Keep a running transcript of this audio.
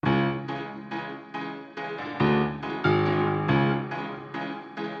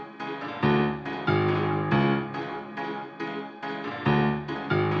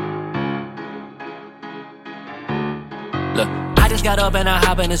just got up and I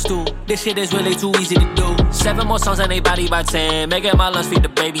hop in the stool. This shit is really too easy to do. 7 more songs and they body by 10. Making my lunch feed the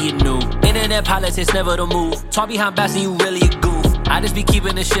baby you knew. Internet politics never the move. Talk behind backs and you really a goof. I just be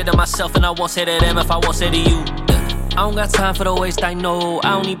keeping this shit to myself and I won't say to them if I won't say to you. I don't got time for the waste, I know.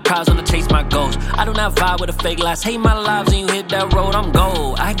 I don't need prize when I chase my goals. I do not vibe with a fake lies. Hate my lives and you hit that road, I'm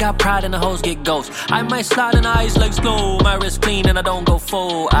gold. I got pride and the hoes get ghosts. I might slide in the ice like slow. My wrist clean and I don't go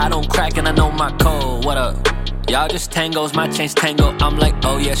full. I don't crack and I know my code. What up? Y'all just tangos, my chains tango. I'm like,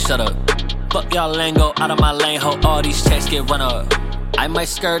 oh yeah, shut up. Fuck y'all lingo, out of my lane, ho. All these checks get run up. I might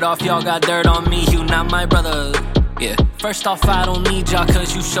skirt off, y'all got dirt on me. You not my brother. Yeah, first off, I don't need y'all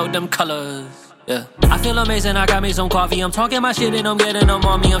cause you showed them colors. Yeah. I feel amazing, I got me some coffee. I'm talking my shit and I'm getting them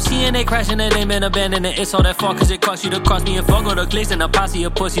on me. I'm seeing they crashing and they been abandoning. It's all that fault cause it cost you to cross me and fuck all the clicks and a posse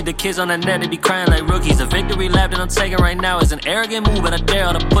of pussy. The kids on the net, they be crying like rookies. A victory lap that I'm taking right now is an arrogant move, but I dare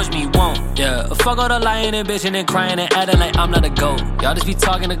all to push me, won't. Yeah, fuck all the lying and bitching and crying and acting like I'm not a goat. Y'all just be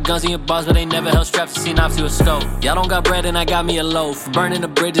talking to guns in your bars, but they never held straps to see knobs to a scope. Y'all don't got bread and I got me a loaf. Burning the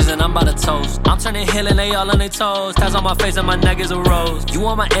bridges and I'm about to toast. I'm turning hill and they all on their toes. Tats on my face and my neck is a rose. You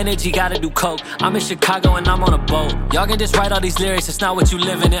want my energy, gotta do coke. I'm in Chicago and I'm on a boat. Y'all can just write all these lyrics, it's not what you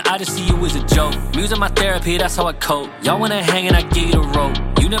living in. I just see you as a joke. Music my therapy, that's how I cope. Y'all wanna hang and I give you the rope.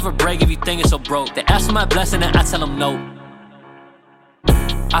 You never break if you think it's so broke. They ask for my blessing and I tell them no.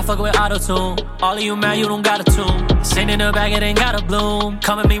 I fuck with auto-tune. All of you mad, you don't got a tune. Sitting in the bag, it ain't got a bloom.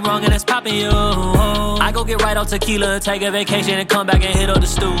 Come at me wrong and it's popping you. I go get right on tequila, take a vacation and come back and hit on the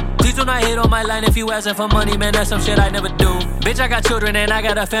stew. Please do not hit on my line if you asking for money, man, that's some shit I never do. Bitch, I got children and I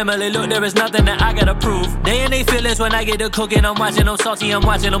got a family. Look, there is nothing that I gotta prove. They in they feelings when I get to cooking. I'm watching them salty, I'm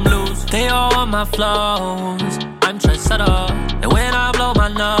watching them lose. They all on my flows. I'm trendsetter. And when I blow my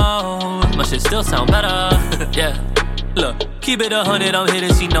nose, my shit still sound better. Yeah. Look, keep it 100, I'm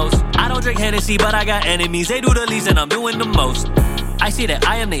hitting C notes. I don't drink Hennessy, but I got enemies. They do the least and I'm doing the most. I see that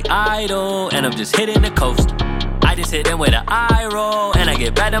I am the idol, and I'm just hitting the coast. I just hit them with an eye roll, and I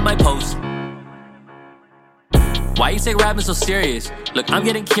get back to my post. Why you take rapping so serious? Look, I'm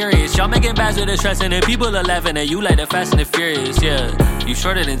getting curious. Y'all making bags with the stressing, and people are laughing at you like they're Fast and the Furious. Yeah, you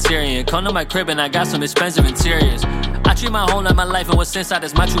shorter than Tyrion. Come to my crib and I got some expensive interiors. I treat my home like my life, and what's inside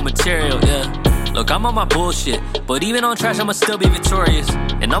is my true material. Yeah. Look, I'm on my bullshit, but even on trash, I'ma still be victorious.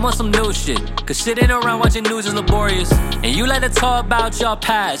 And I'm on some new shit, cause sitting around watching news is laborious. And you let it talk about your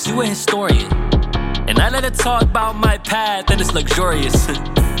past, you a historian. And I let it talk about my path, and it's luxurious.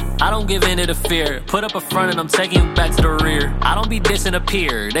 I don't give in to the fear. Put up a front and I'm taking you back to the rear. I don't be dissing a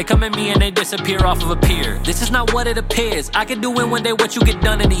peer. They come at me and they disappear off of a pier. This is not what it appears. I can do in one day what you get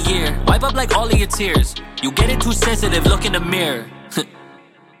done in a year. Wipe up like all of your tears. You getting too sensitive, look in the mirror.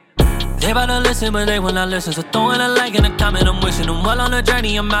 They about to listen, but they will not listen. So throw in a like and a comment, I'm wishing them well on the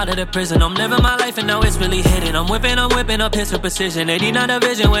journey. I'm out of the prison. I'm living my life and now it's really hitting. I'm whipping up hits with precision. They need not a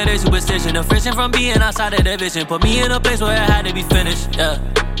vision where there's superstition. The friction from being outside of their vision put me in a place where it had to be finished. Yeah,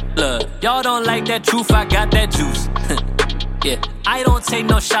 look, y'all don't like that truth, I got that juice. Yeah, I don't take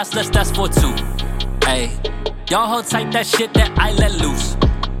no shots, that's for two. Hey, y'all hold tight that shit that I let loose.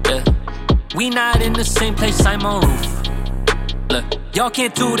 Yeah, we not in the same place, I'm on roof. Look, y'all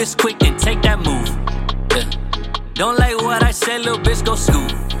can't do this quick and take that move. Yeah. Don't like what I said, little bitch, go scoop.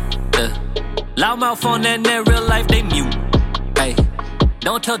 Yeah. Loudmouth on that net, real life, they mute. Hey,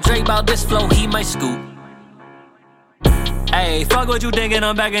 don't tell Drake about this flow, he might scoop. Hey, fuck what you thinking,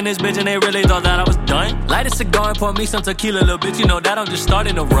 I'm back in this bitch and they really thought that I was done. Light a cigar and pour me some tequila, little bitch, you know that I'm just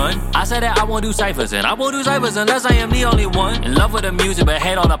starting to run. I said that I won't do ciphers, and I won't do ciphers unless I am the only one. In love with the music, but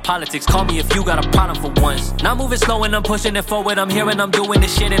hate all the politics. Call me if you got a problem for once. Now moving slow and I'm pushing it forward, I'm hearing I'm doing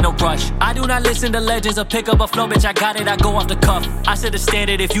this shit in a rush. I do not listen to legends or pick up a flow, bitch, I got it, I go off the cuff. I set the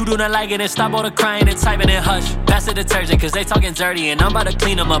standard, if you do not like it, then stop all the crying and typing and hush. Pass the detergent, cause they talking dirty, and I'm about to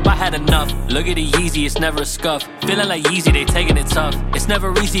clean them up, I had enough. Look at the Yeezy, it's never a scuff. Feeling like Yeezy, they taking it tough. It's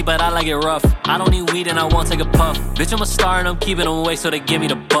never easy, but I like it rough. I don't need weed and I won't take a puff. Bitch, I'm a star and I'm keeping them away so they give me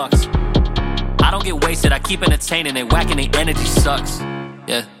the bucks. I don't get wasted, I keep entertaining. They whacking, their energy sucks.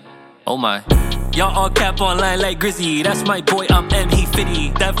 Yeah, oh my. Y'all all cap online like Grizzy. That's my boy, I'm M, he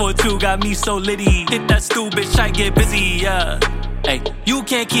fitty. That 4-2 got me so litty. Hit that stool, bitch, I get busy, yeah. Hey, you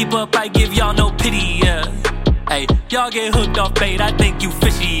can't keep up, I give y'all no pity, yeah. Hey, y'all get hooked off bait, I think you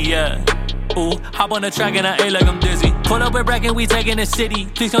fishy, yeah. Ooh, hop on the track and I ain't like I'm dizzy. Pull up with bracket, we taking the city.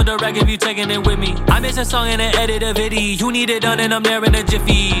 Please don't direct if you taking it with me. I miss a song and then edit a video. You need it done and I'm there in a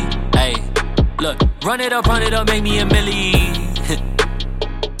jiffy. Hey, look, run it up, make me a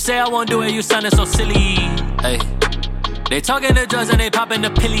milli. Say I won't do it, you sounding so silly. Hey, they talking the drugs and they popping the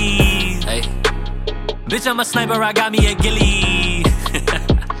pillies. Hey, bitch, I'm a sniper, I got me a ghillie.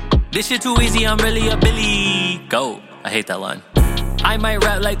 This shit too easy, I'm really a Billy. Go, I hate that line. I might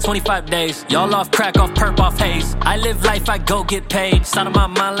rap like 25 days. Y'all off crack, off perp, off haze. I live life, I go get paid. Side of my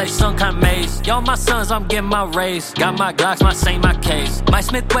mind like some kind of maze. Y'all my sons, I'm getting my raise. Got my Glocks, my same, my case. My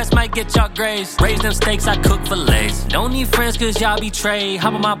Smith West might get y'all graze. Raise them steaks, I cook fillets. Don't need friends cause y'all betray.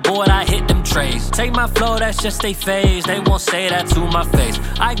 Hop on my board, I hit them trays. Take my flow, that's just they phase. They won't say that to my face.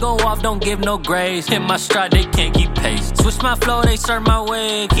 I go off, don't give no grace. Hit my stride, they can't keep pace. Switch my flow, they serve my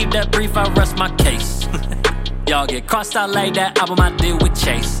way. Keep that brief, I rest my case. Y'all get crossed out like that album I did with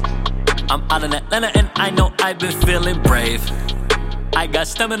Chase. I'm out in Atlanta and I know I've been feeling brave. I got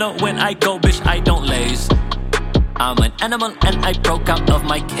stamina when I go, bitch, I don't laze. I'm an animal and I broke out of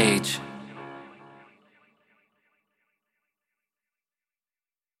my cage.